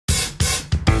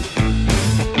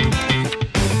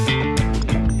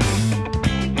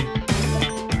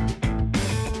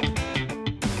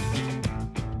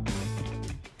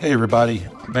Hey everybody,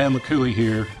 Van McCooley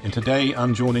here, and today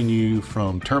I'm joining you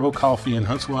from Turbo Coffee in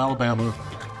Huntsville, Alabama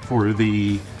for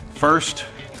the first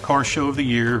car show of the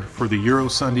year for the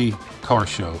EuroSunday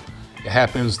Carshow. It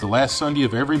happens the last Sunday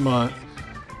of every month,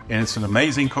 and it's an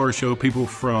amazing car show. People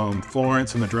from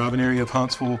Florence and the driving area of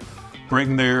Huntsville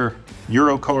bring their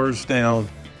Euro cars down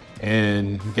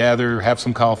and gather, have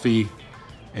some coffee,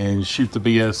 and shoot the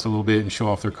BS a little bit and show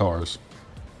off their cars.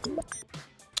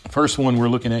 First one we're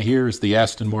looking at here is the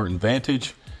Aston Martin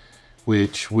Vantage,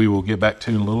 which we will get back to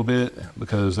in a little bit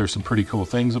because there's some pretty cool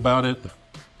things about it.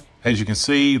 As you can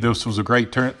see, this was a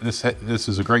great this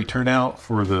is a great turnout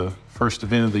for the first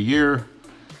event of the year.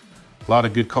 A lot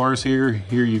of good cars here.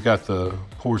 Here you got the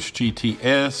Porsche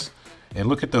GTS, and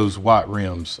look at those white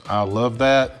rims. I love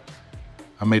that.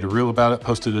 I made a reel about it,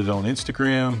 posted it on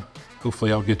Instagram.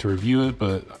 Hopefully I'll get to review it,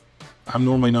 but I'm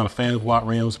normally not a fan of white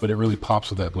rims, but it really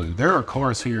pops with that blue. There are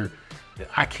cars here that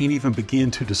I can't even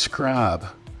begin to describe.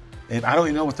 And I don't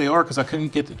even know what they are because I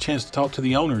couldn't get the chance to talk to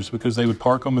the owners because they would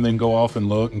park them and then go off and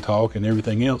look and talk and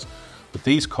everything else. But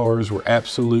these cars were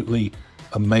absolutely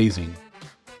amazing.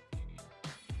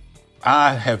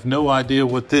 I have no idea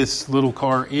what this little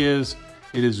car is.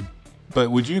 It is, but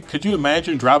could you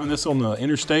imagine driving this on the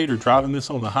interstate or driving this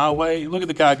on the highway? Look at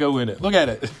the guy go in it. Look at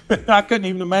it. I couldn't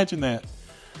even imagine that.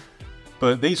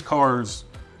 But these cars,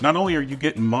 not only are you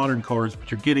getting modern cars,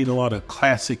 but you're getting a lot of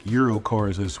classic Euro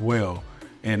cars as well.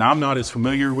 And I'm not as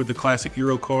familiar with the classic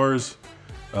Euro cars.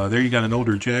 There you got an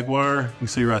older Jaguar. You can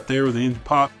see right there with the engine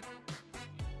pop.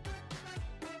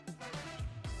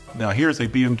 Now here's a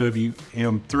BMW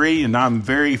M3, and I'm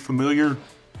very familiar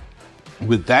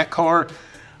with that car.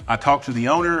 I talked to the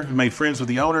owner, made friends with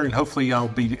the owner, and hopefully I'll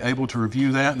be able to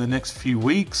review that in the next few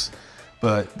weeks.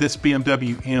 But this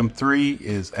BMW M3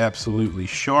 is absolutely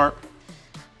sharp.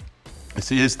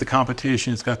 This is the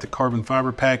competition. It's got the carbon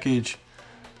fiber package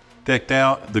decked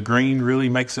out. The green really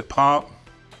makes it pop.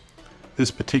 This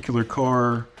particular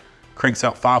car cranks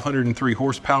out 503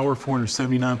 horsepower,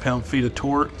 479 pound-feet of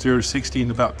torque, 0 to 60 in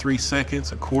about 3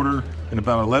 seconds, a quarter in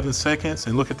about 11 seconds.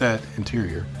 And look at that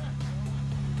interior.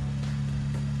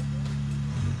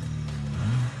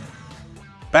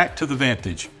 Back to the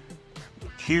Vantage.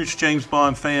 Huge James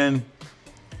Bond fan,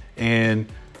 and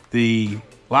the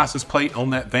license plate on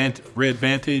that red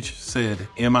Vantage said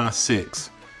MI6.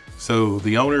 So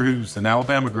the owner, who's an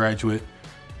Alabama graduate,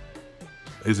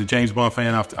 is a James Bond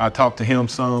fan. I talked to him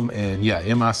some, and yeah,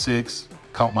 MI6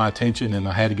 caught my attention, and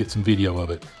I had to get some video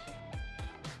of it.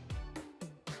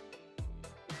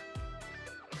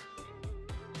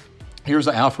 Here's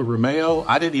an Alfa Romeo.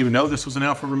 I didn't even know this was an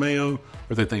Alfa Romeo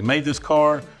or that they made this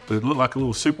car, but it looked like a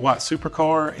little white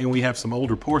supercar. And we have some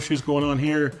older Porsches going on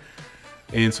here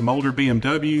and some older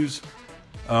BMWs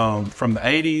from the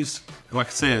 80s. Like I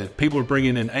said, people are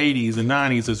bringing in 80s and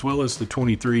 90s as well as the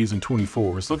 23s and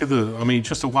 24s. Look at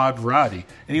just a wide variety.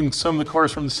 And even some of the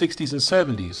cars from the 60s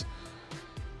and 70s.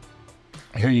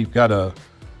 Here you've got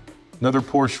another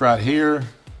Porsche right here.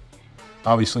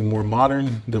 Obviously more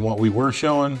modern than what we were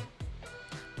showing.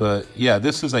 But yeah,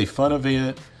 this is a fun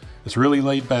event. It's really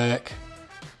laid back.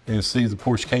 And see the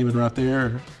Porsche Cayman right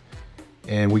there.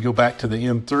 And we go back to the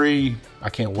M3. I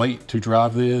can't wait to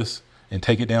drive this and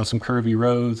take it down some curvy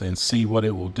roads and see what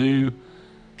it will do.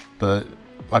 But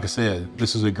like I said,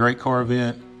 this is a great car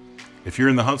event. If you're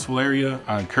in the Huntsville area,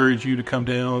 I encourage you to come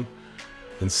down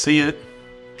and see it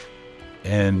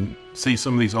and see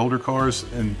some of these older cars.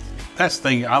 And that's the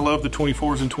thing, I love the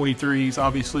 24s and 23s,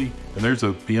 obviously, and there's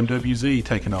a BMW Z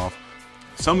taking off.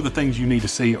 Some of the things you need to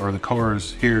see are the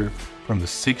cars here from the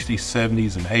 60s,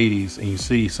 70s, and 80s, and you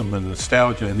see some of the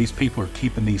nostalgia, and these people are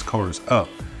keeping these cars up.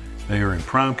 They are in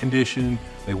prime condition.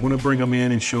 They want to bring them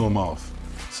in and show them off.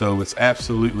 So it's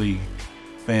absolutely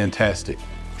fantastic.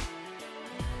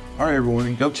 All right,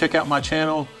 everyone, go check out my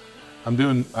channel.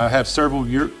 I have several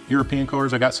European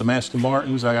cars. I got some Aston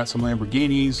Martins, I got some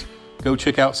Lamborghinis. Go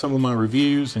check out some of my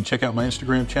reviews and check out my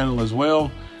Instagram channel as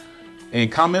well.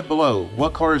 And comment below,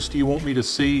 what cars do you want me to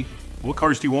see? What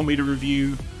cars do you want me to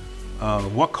review?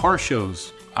 What car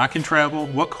shows I can travel?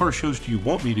 What car shows do you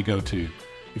want me to go to?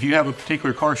 If you have a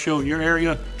particular car show in your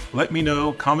area, let me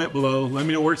know, comment below, let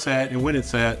me know where it's at and when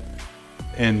it's at,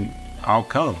 and I'll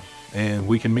come and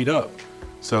we can meet up.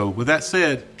 So with that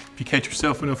said, if you catch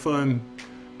yourself in a fun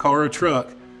car or truck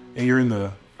and you're in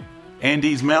the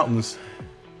Andes Mountains,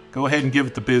 go ahead and give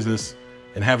it the business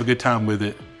and have a good time with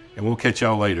it, and we'll catch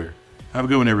y'all later. Have a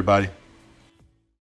good one, everybody.